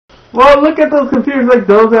Well, look at those computers like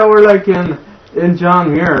those that were like in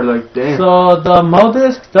John Muir. Like, damn. So the Mo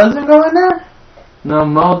disc doesn't go in there? No,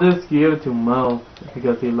 Mo disc, you give it to Mo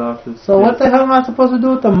because he lost his. So what the hell am I supposed to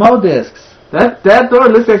do with the Mo discs? That door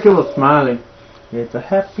looks like it was smiling. It's a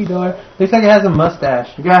happy door. Looks like it has a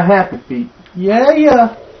mustache. You got happy feet.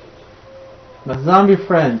 Yeah. My zombie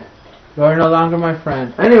friend. You are no longer my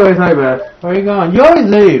friend. Anyways, hi Beth. Where are you going? You always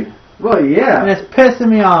leave. Well, yeah. And it's pissing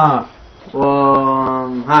me off.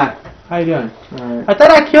 Well, hi. How you doing? Alright. I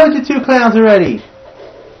thought I killed you 2 clowns already.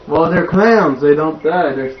 Well, they're clowns. They don't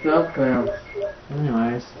die. They're stuffed clowns.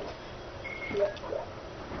 Anyways.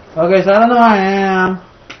 Okay, so I don't know where I am.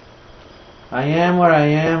 I am where I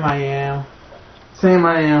am. Same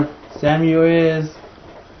I am. Samuel is.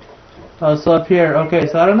 Oh, so up here. Okay,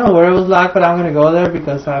 so I don't know where it was locked, but I'm gonna go there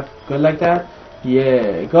because I'm good like that.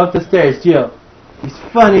 Yeah, go up the stairs, Jill. These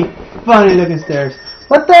funny looking stairs.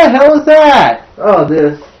 What the hell was that? Oh,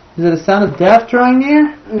 this. Is it a sound of death drawing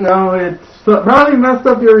near? No, it's probably messed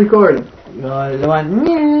up your recording. It went,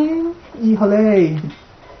 híjole.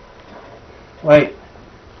 Wait.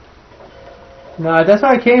 No, that's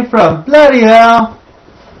where I came from. Bloody hell.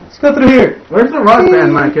 Let's go through here. Where's the rock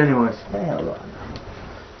band mic, anyways? Hell on.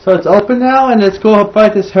 So it's open now, and let's go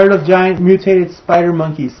fight this herd of giant mutated spider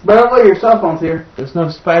monkeys. But I know your cell phone's here. There's no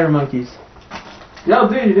spider monkeys. Yo,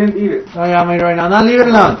 dude, you didn't eat it. Oh yeah, I'm eating right now. Now leave it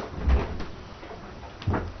alone.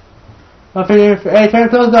 Hey, turn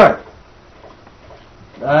close the door.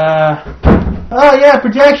 Oh yeah,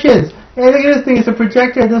 projections. Hey, look at this thing. It's a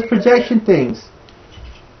projector. It does projection things.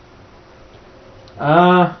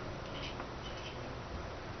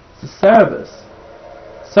 It's a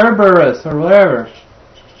Cerberus or whatever.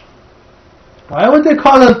 Why would they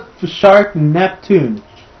call the shark Neptune?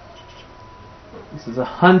 This is a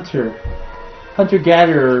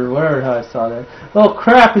hunter-gatherer, or whatever how I saw that. Oh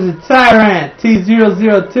crap, it's a tyrant,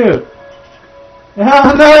 T002.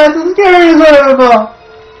 Hell no, that's the scariest horrible!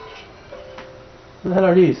 What the hell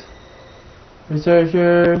are these?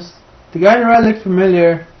 Researchers. The guy in the right looks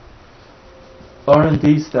familiar.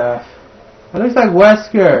 R&D staff. That looks like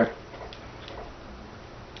Wesker.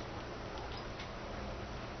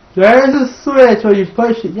 There's a switch where you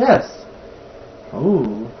push it. Yes.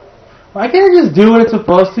 Ooh. Why can't I just do what it's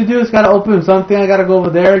supposed to do? It's got to open something. I got to go over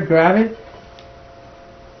there and grab it.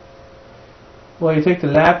 Well, you take the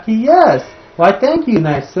lab key? Yes. Why, thank you,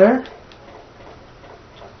 nice sir.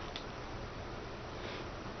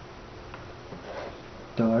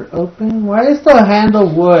 Door open. Why is the handle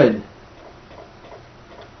wood?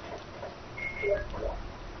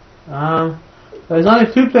 There's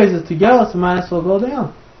only 2 places to go, so might as well go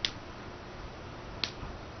down.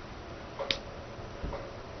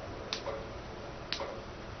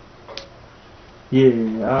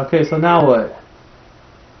 Yeah, okay, so now what?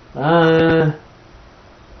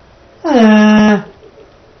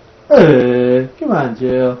 Come on,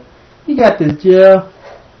 Jill. You got this, Jill.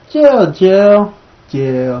 Jill.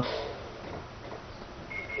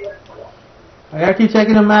 I gotta keep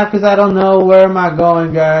checking the map because I don't know where am I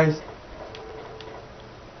going, guys.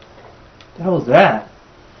 What the hell was that?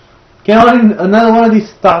 Get on another one of these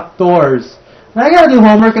stock doors. And I gotta do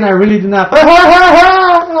homework and I really do not.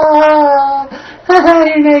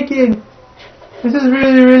 You're naked. This is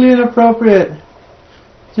really inappropriate.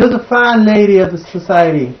 Just a fine lady of the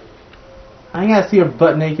society. I ain't gotta see her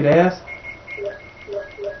butt naked ass.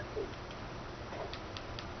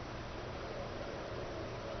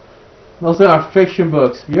 Those are fiction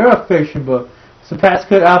books. You're a fiction book. It's a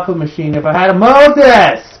passcode output machine. If I had a Mo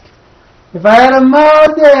disc! If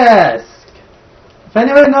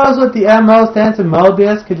anyone knows what the MO stands for Mo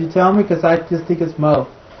disc, could you tell me? Because I just think it's Mo.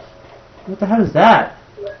 What the hell is that?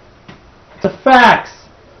 It's a fax!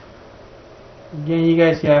 Again, you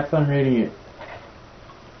guys can have fun reading it.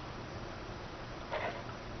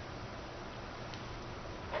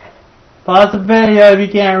 Pause the video if you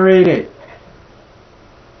can't read it.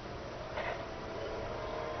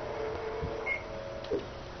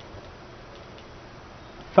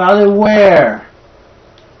 File it where?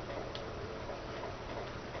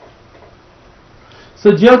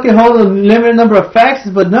 So Jill can hold a limited number of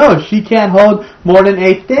faxes, but no, she can't hold more than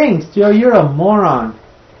 8 things. Jill, you're a moron.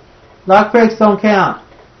 Lockpicks don't count.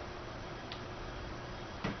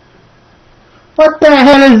 What the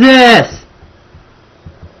hell is this?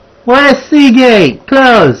 What is Seagate?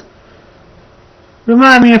 Close.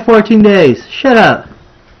 Remind me in 14 days. Shut up.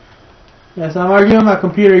 Yes, I'm arguing on my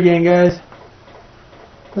computer again, guys.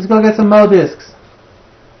 Let's go get some Mo discs.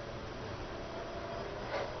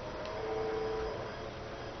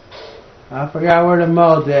 I forgot where the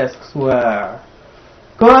Mo discs were.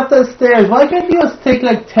 Go up the stairs. Why can't you just take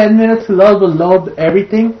like 10 minutes to load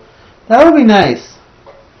everything? That would be nice.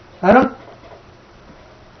 I don't...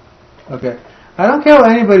 Okay. I don't care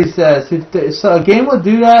what anybody says. If a game would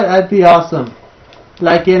do that, that'd be awesome.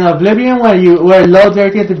 Like in Oblivion, where it loads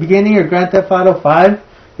everything at the beginning, or Grand Theft Auto 5,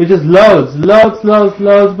 it just loads,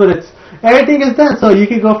 but it's everything is done, so you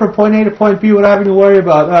can go from point A to point B without having to worry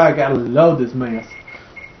about, oh, I gotta load this mess.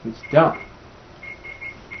 Which don't.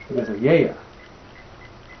 Because yeah.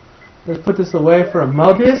 Let's put this away for a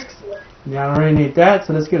mo disc. Yeah, I don't really need that,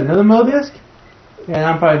 so let's get another mo disc. And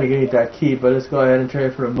I'm probably gonna need that key, but let's go ahead and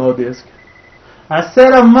trade for a mo disc. I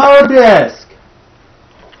said a mo disc!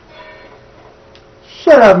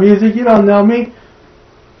 Shut up, music, you don't know me.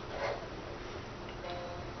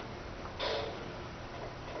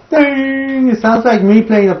 Ding! It sounds like me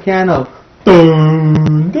playing the piano.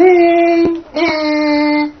 Ding! Ding!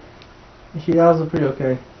 Actually, that was pretty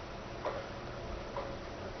okay.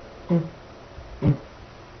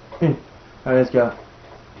 Alright, let's go.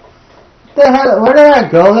 The hell? Where did I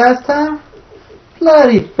go last time?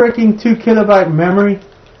 Bloody freaking 2 kilobyte memory.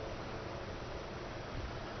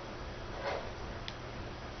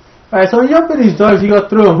 Alright, so when you open these doors, you go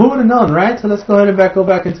through them. Who would have known, right? So let's go ahead and go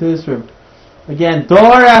back into this room. Again,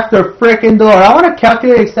 door after freaking door. I want to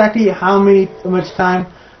calculate exactly how much time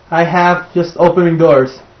I have just opening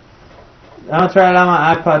doors. I'm gonna try it on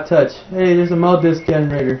my iPod Touch. Hey, there's a mo disc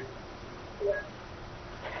generator.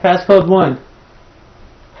 Passcode 1.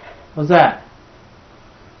 What's that?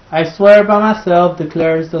 I swear by myself,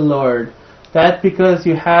 declares the Lord, that because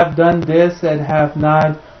you have done this and have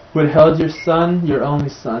not withheld your son, your only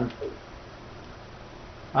son.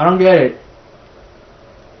 I don't get it.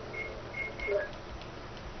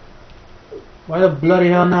 Why the bloody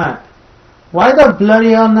hell not? Why the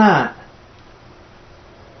bloody hell not?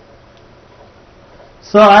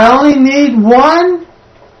 So I only need 1?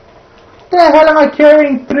 What the hell am I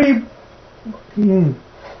carrying 3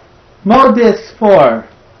 mo discs for?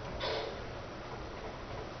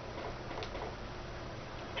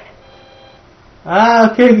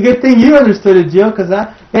 Ah, okay, good thing you understood it, Jill, because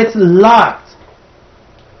it's locked.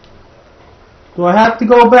 Do I have to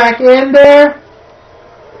go back in there?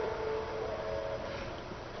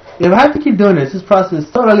 If I have to keep doing this process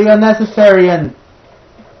is totally unnecessary and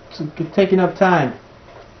it's taking up time.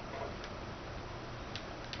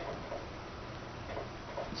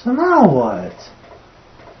 So now what?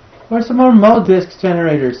 Where's some more mo disc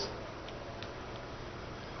generators?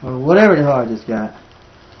 Or whatever the hell I just got.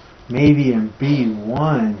 Maybe in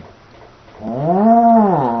B1.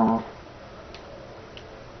 Oh.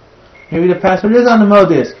 Maybe the password is on the mo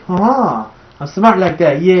disc. Oh. I'm smart like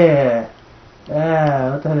that. Yeah.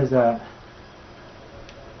 What the hell is that?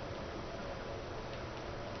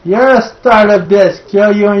 You're a startup disc,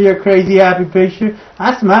 Joe. You and your crazy happy picture.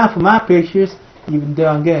 I smile for my pictures, even though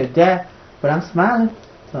I'm good at that. But I'm smiling,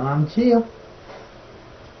 so I'm chill.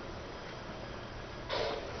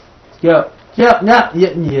 Let's go. Chill. No.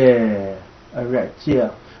 Yeah. Alright,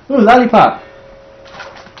 chill. Ooh, lollipop.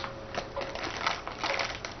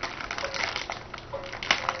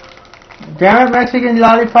 Damn it, Mexican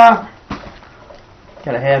lollipop.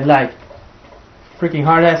 Gotta have like freaking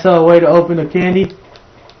hard ass way to open the candy.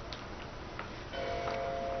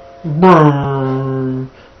 Boom.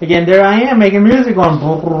 Again, there I am making music on.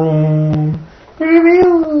 Boom.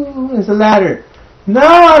 It's a ladder. No,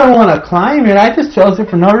 I don't want to climb it. I just chose it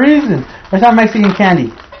for no reason. Where's that Mexican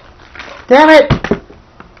candy? Damn it!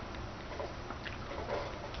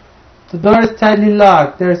 The door is tightly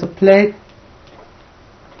locked. There's a plate.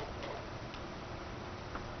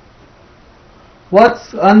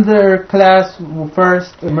 What's under class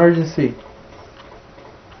first emergency?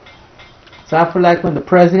 Sound for like when the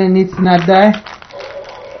president needs to not die?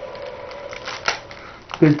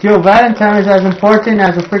 Because Joe Valentine is as important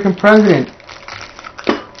as a freaking president.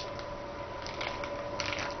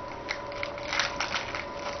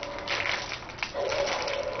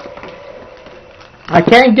 I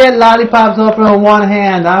can't get lollipops open with one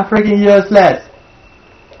hand. I'm freaking useless.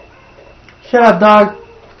 Shut up, dog.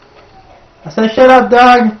 I said shut up,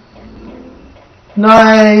 dog.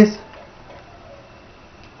 Nice.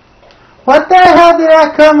 What the hell did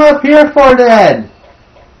I come up here for then?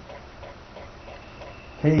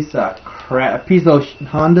 Piece of crap. Piece of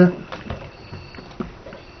Honda.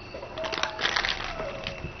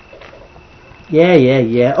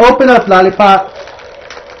 Yeah. Open up, lollipop.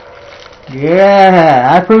 Yeah,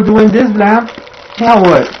 I proved to win this blam. Now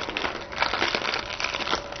what?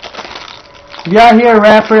 If y'all hear a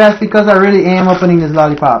rapper, that's because I really am opening this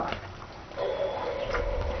lollipop.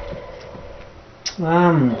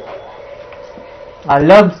 I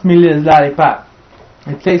love me this lollipop.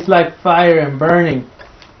 It tastes like fire and burning.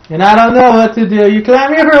 And I don't know what to do. You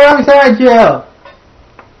climb here for the wrong side, Jill.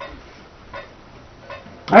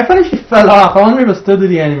 I thought she fell off. I wonder if it still did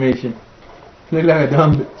the animation. Look like a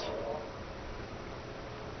dumb bitch.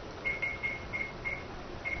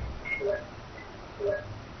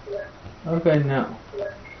 Okay, no.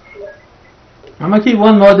 I'm gonna keep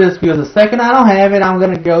one more disc because the second I don't have it, I'm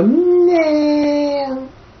gonna go no.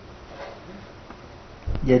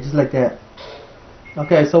 Yeah, just like that.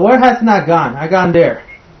 Okay, so where has it not gone? I gone there.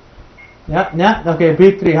 Yep, yep. Okay,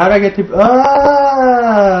 B3. How do I get to?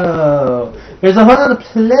 Oh, there's a whole other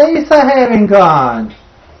place I haven't gone.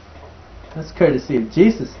 That's courtesy of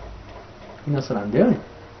Jesus. He knows what I'm doing.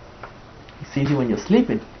 He sees you when you're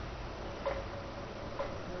sleeping.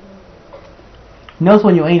 He knows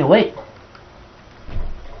when you ain't awake.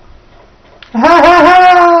 Ha ha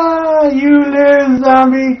ha! You lose,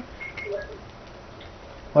 zombie!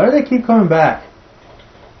 Why do they keep coming back?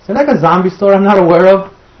 Is there like a zombie store I'm not aware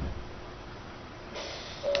of?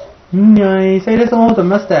 Nice. Hey, there's the one with a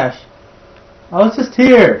mustache. I was just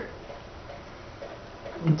here.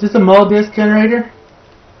 It's just a mold disc generator.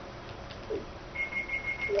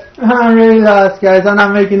 I'm really lost, guys. I'm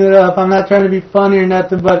not making it up. I'm not trying to be funny or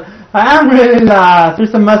nothing, but I am really lost.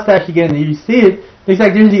 There's a mustache again. You see it? Looks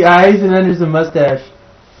like there's the eyes and then there's a mustache.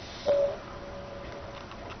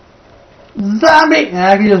 Zombie!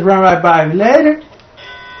 I can just run right by him later.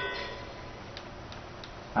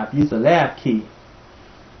 I've used the lab key.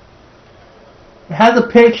 It has a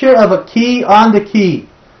picture of a key on the key.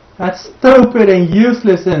 That's stupid and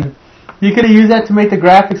useless, and you could have used that to make the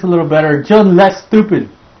graphics a little better, just less stupid.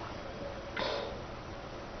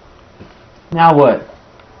 Now what?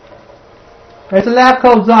 It's a lab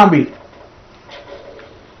coat zombie.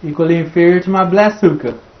 Equally inferior to my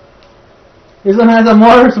Blasuka. This one has a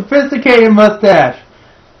more sophisticated mustache.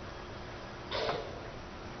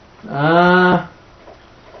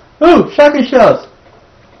 Ooh, shotgun shells.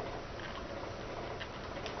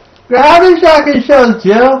 Grab the shotgun shells,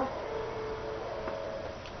 Jill.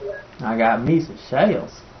 I got me some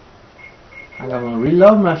shells. I gotta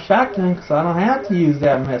reload my shotgun because I don't have to use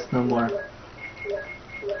that mess no more.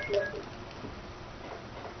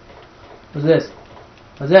 What's this?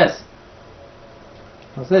 What's this?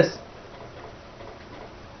 What's this?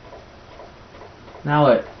 Now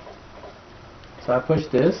what? So I push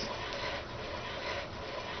this.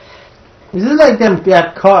 This is like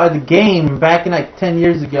that car, the game back in like 10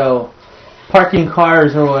 years ago, parking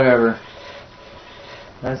cars or whatever.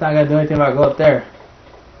 That's not gonna do anything if I go up there.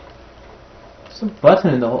 There's a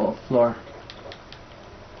button in the whole floor.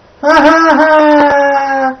 Ha ha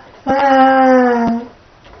ha! Ha.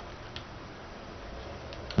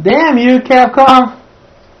 Damn you, Capcom!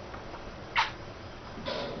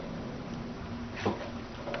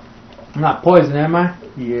 I'm not poisoned, am I?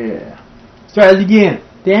 Yeah. Let's try this again.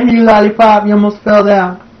 Damn you, Lollipop, you almost fell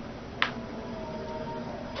down.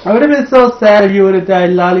 I would have been so sad if you would have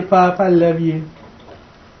died, Lollipop. I love you.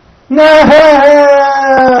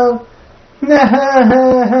 No!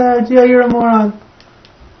 No! Jill, you're a moron.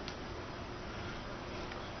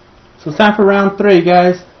 So it's time for round 3,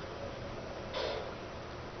 guys.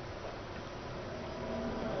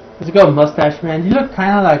 Let's go, Mustache Man. You look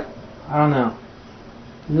kind of like, I don't know.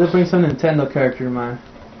 You look bring some Nintendo character in mind.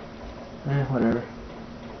 Whatever.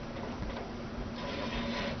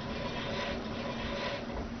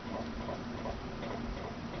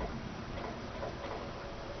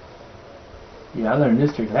 Yeah, I learned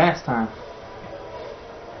this trick last time.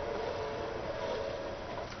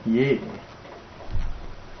 Yeah.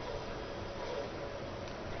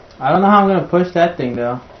 I don't know how I'm gonna push that thing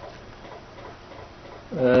though.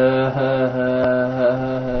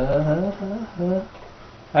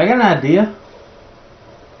 I got an idea.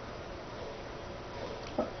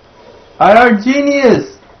 I are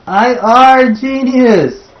genius! I are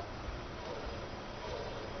genius!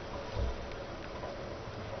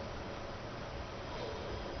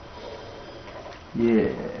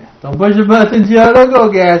 Yeah. Don't push the button, Joe. Don't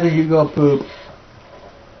go gas and you go poop.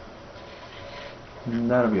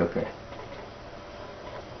 That'll be okay.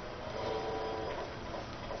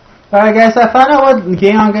 Alright guys, I found out what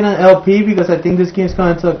game I'm gonna LP because I think this game's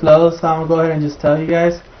coming to a close, so I'm gonna go ahead and just tell you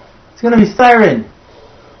guys. It's gonna be Siren.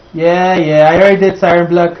 Yeah, I already did Siren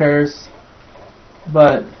Blood Curse.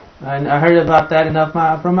 But I heard about that enough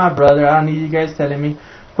from my brother. I don't need you guys telling me.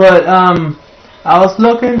 But I was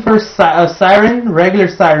looking for a Siren, regular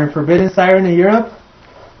Siren, Forbidden Siren in Europe.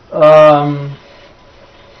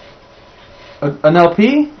 An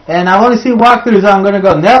LP, and I want to see walkthroughs. I'm gonna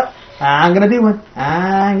go, nope, I'm gonna do one.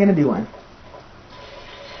 I'm gonna do one.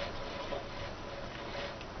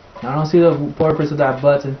 I don't see the purpose of that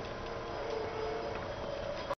button.